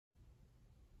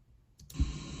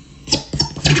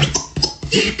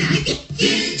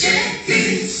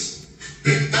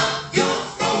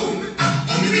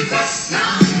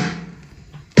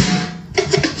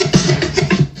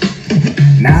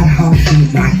난 Hoshi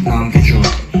like 넘겨줘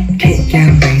Kick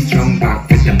and bass strong back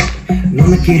rhythm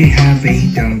눈길이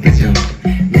heavy 등 rhythm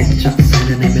내적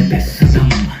살려내며 뱃사담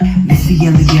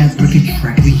미시엘리게 break it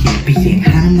track 위에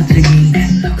비행하는 멋쟁이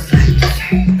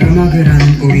음악을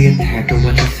하는 우리의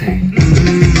태도와 자세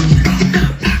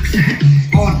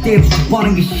어릴 때부터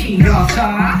보는 게 싫어서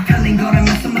달린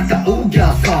걸으면서 막다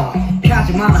우겨서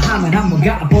가지 말라 하면 한번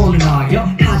가보는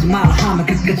너요 하지 말라 하면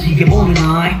끝까지 해보는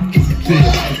너이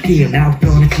기어 나도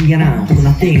떠나지 않아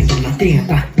누구나 띵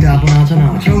딱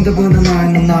따분하잖아 정답은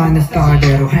나의 내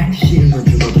스타일대로 해 싫은 건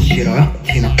죽어도 싫어요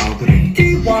티나빠고 그래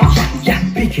야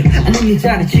비켜 아니 네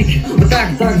자리 지켜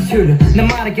따뜻하게 술려 내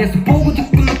말을 계속 보고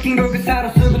듣고 느낀 걸 그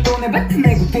사로 쓰고 또 내뱉은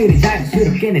내 것들이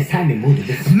자연스럽게 내 삶에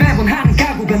묻어들어 매번 하는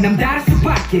각오가 남다를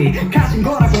수밖에 가진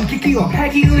거라곤 기기와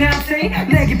패기의 함세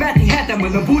내게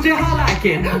배팅했다면 넌 부재할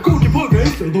like it 굳이 보고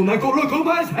있어도 날 걸러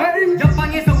고마해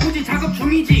옆방에서 굳이 작업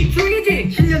중이지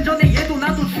 10년 전에 얘도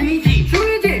나도 중이지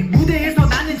무대에서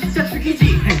나는 진짜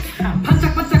죽이지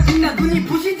반짝반짝 빛나 눈이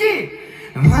부시지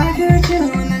마주를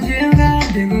채우는 지어가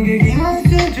대공격이만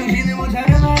쓸 정신을 못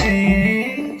차려놔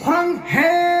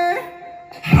황해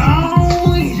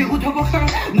이제부터 복사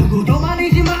누구도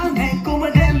말이지만 내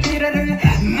꿈을 낸 미래를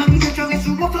넌 결정에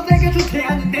숨어서 내게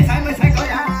주체하는 내 삶을 살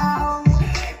거야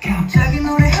갑자기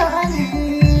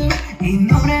노래하는 이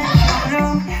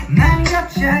노래처럼 난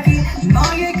갑자기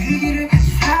너의 귀를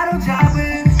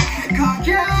사로잡은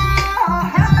거야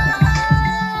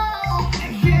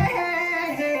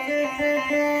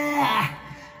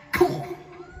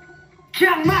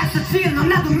그냥 마셔지는 넌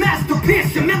나도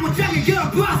마스터피스 메모장에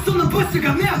열어봤어 넌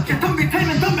부스가 몇 개 덤비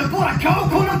털면 덤벼보라고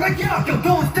고난밖에 없겨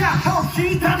Don't stop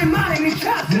Hoshi 다들 말해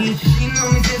미쳤어 미친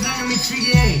놈이 세상을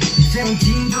미치게 해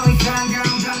Seventeen 더 이상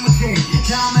감당 못해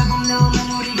다음에 보면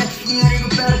우리가 친구리고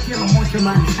빼앗겨 못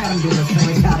참아는 사람들은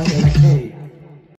생을 살아내라